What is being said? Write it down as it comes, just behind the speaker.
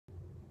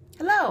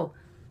Hello,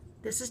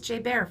 this is Jay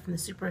Bear from the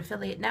Super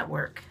Affiliate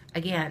Network.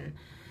 Again,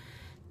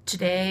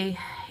 today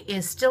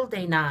is still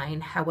day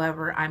 9.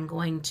 However, I'm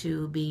going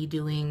to be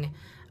doing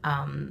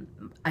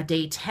a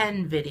day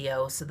 10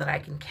 video so that I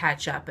can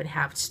catch up and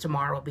have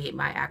tomorrow be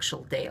my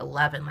actual day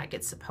 11 like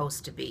it's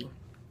supposed to be.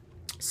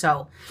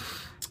 So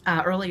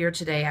earlier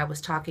today I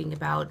was talking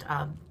about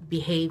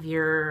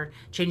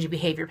changing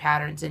behavior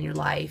patterns in your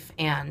life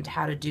and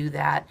how to do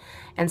that.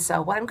 And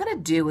so what I'm going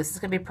to do is it's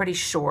going to be pretty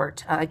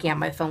short. Again,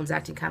 my phone's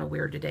acting kind of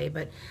weird today,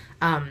 but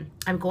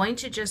I'm going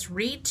to just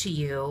read to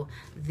you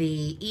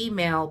the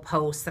email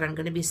post that I'm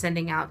going to be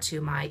sending out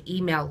to my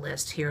email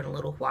list here in a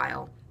little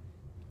while.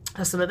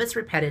 Some of it's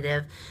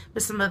repetitive,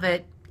 but some of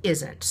it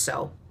isn't.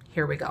 So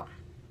here we go.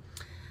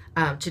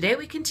 Today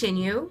we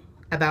continue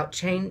about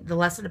the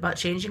lesson about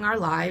changing our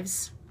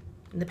lives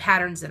and the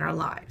patterns in our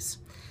lives.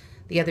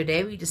 The other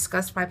day we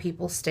discussed why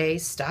people stay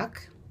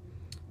stuck,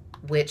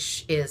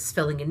 which is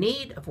filling a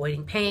need,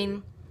 avoiding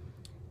pain.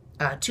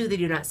 2, they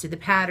do not see the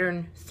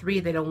pattern. 3,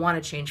 they don't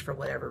want to change for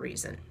whatever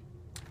reason.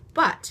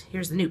 But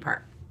here's the new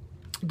part.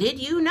 Did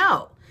you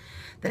know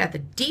that at the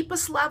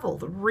deepest level,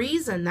 the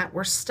reason that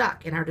we're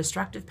stuck in our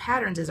destructive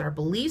patterns is our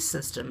belief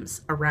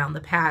systems around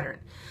the pattern?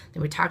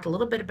 And we talked a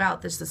little bit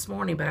about this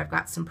morning, but I've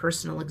got some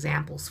personal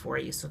examples for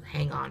you, so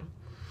hang on.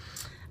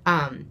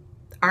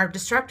 Our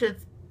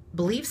destructive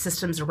belief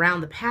systems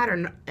around the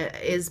pattern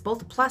is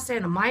both a plus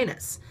and a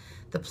minus.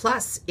 The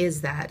plus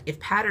is that if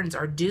patterns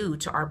are due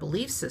to our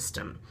belief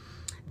system,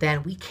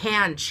 then we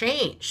can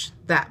change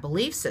that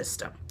belief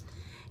system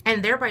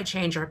and thereby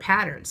change our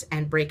patterns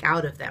and break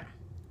out of them.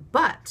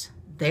 But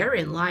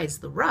therein lies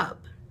the rub.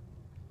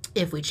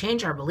 If we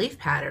change our belief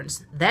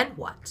patterns, then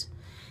what?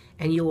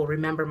 And you will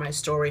remember my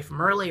story from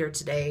earlier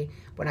today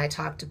when I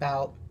talked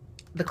about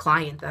the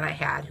client that I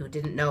had who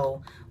didn't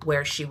know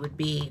where she would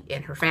be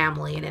in her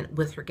family and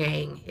with her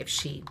gang if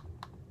she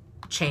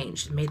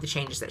changed and made the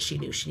changes that she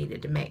knew she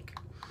needed to make.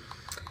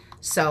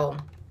 So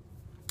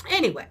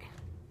anyway,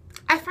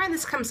 I find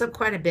this comes up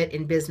quite a bit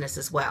in business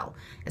as well.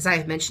 As I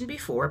have mentioned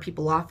before,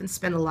 people often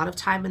spend a lot of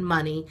time and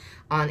money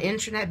on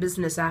internet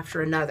business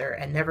after another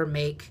and never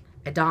make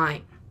a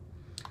dime.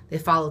 They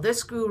follow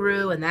this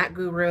guru and that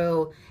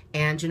guru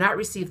and do not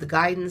receive the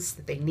guidance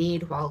that they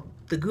need while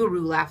the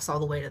guru laughs all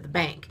the way to the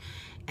bank.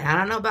 And I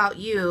don't know about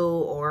you,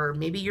 or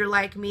maybe you're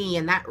like me,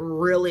 and that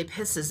really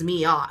pisses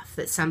me off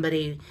that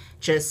somebody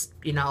just,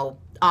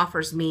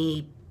 offers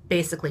me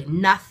basically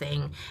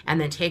nothing and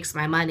then takes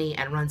my money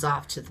and runs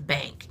off to the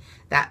bank.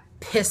 That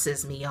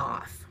pisses me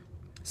off.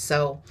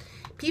 So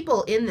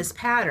people in this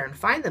pattern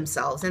find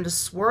themselves in a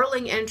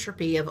swirling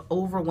entropy of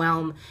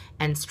overwhelm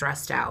and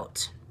stressed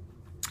out.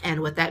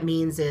 And what that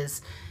means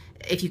is,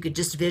 if you could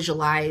just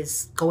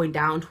visualize going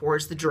down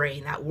towards the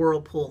drain, that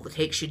whirlpool that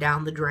takes you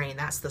down the drain,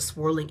 that's the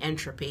swirling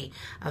entropy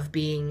of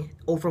being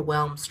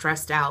overwhelmed,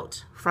 stressed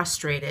out,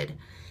 frustrated,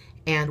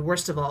 and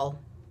worst of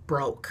all,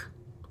 broke.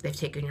 They've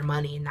taken your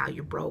money and now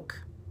you're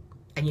broke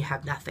and you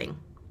have nothing.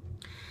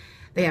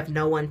 They have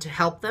no one to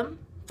help them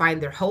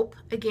find their hope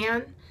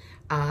again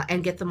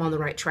and get them on the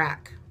right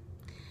track.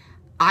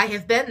 I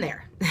have been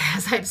there.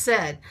 As I've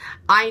said,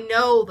 I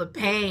know the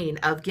pain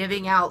of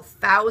giving out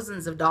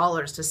thousands of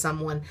dollars to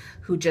someone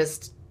who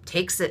just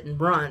takes it and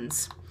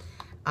runs,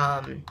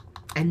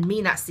 and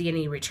me not see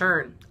any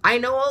return. I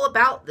know all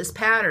about this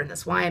pattern.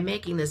 That's why I'm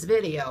making this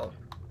video.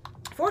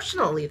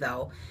 Fortunately,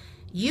 though,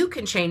 you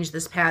can change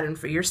this pattern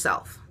for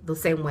yourself the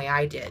same way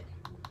I did.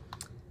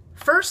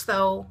 First,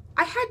 though,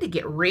 I had to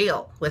get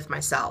real with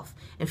myself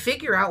and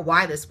figure out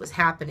why this was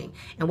happening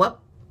and what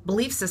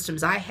belief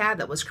systems I had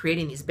that was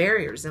creating these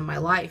barriers in my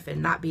life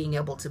and not being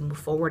able to move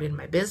forward in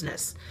my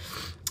business.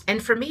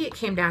 And for me, it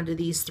came down to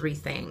these 3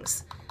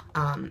 things.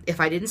 If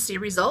I didn't see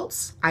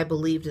results, I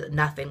believed that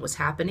nothing was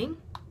happening.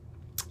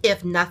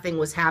 If nothing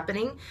was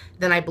happening,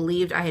 then I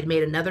believed I had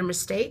made another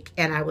mistake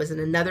and I was in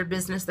another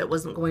business that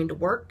wasn't going to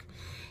work.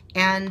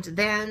 And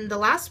then the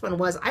last one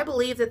was, I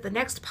believed that the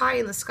next pie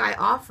in the sky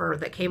offer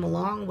that came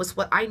along was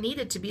what I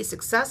needed to be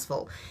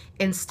successful,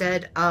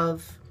 instead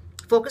of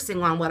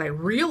focusing on what I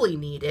really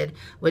needed,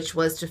 which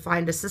was to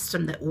find a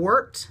system that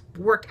worked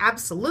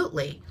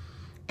absolutely,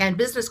 and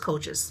business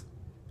coaches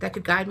that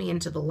could guide me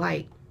into the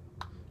light.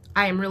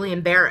 I am really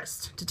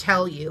embarrassed to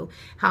tell you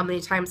how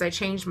many times I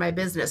changed my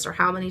business or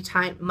how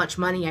much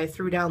money I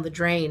threw down the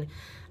drain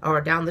or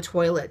down the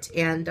toilet.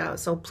 And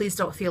so please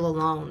don't feel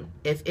alone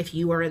if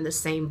you are in the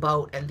same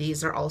boat and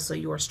these are also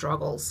your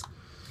struggles.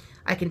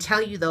 I can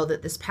tell you, though,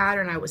 that this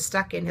pattern I was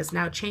stuck in has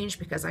now changed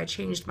because I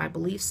changed my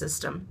belief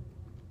system.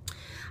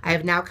 I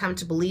have now come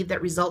to believe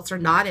that results are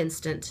not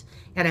instant,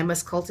 and I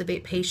must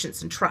cultivate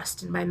patience and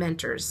trust in my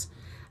mentors.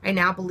 I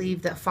now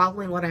believe that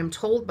following what I'm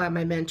told by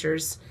my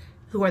mentors,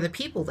 who are the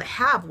people that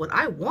have what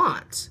I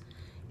want,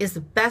 is the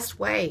best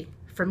way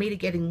for me to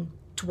getting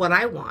to what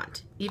I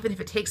want, even if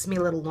it takes me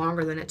a little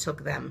longer than it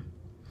took them.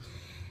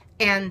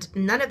 And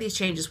none of these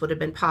changes would have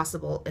been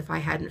possible if I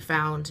hadn't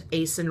found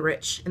Ace and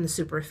Rich in the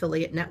Super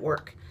Affiliate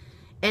Network.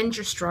 End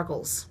your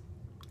struggles.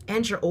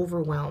 End your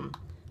overwhelm.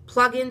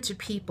 Plug into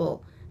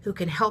people who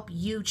can help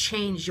you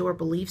change your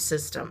belief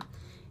system.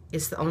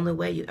 It's the only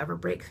way you ever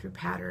break through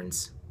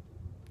patterns.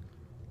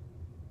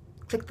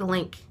 Click the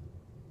link.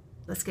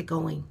 Let's get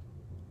going.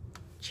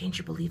 Change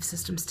your belief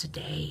systems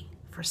today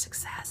for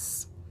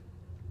success.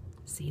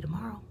 See you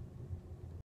tomorrow.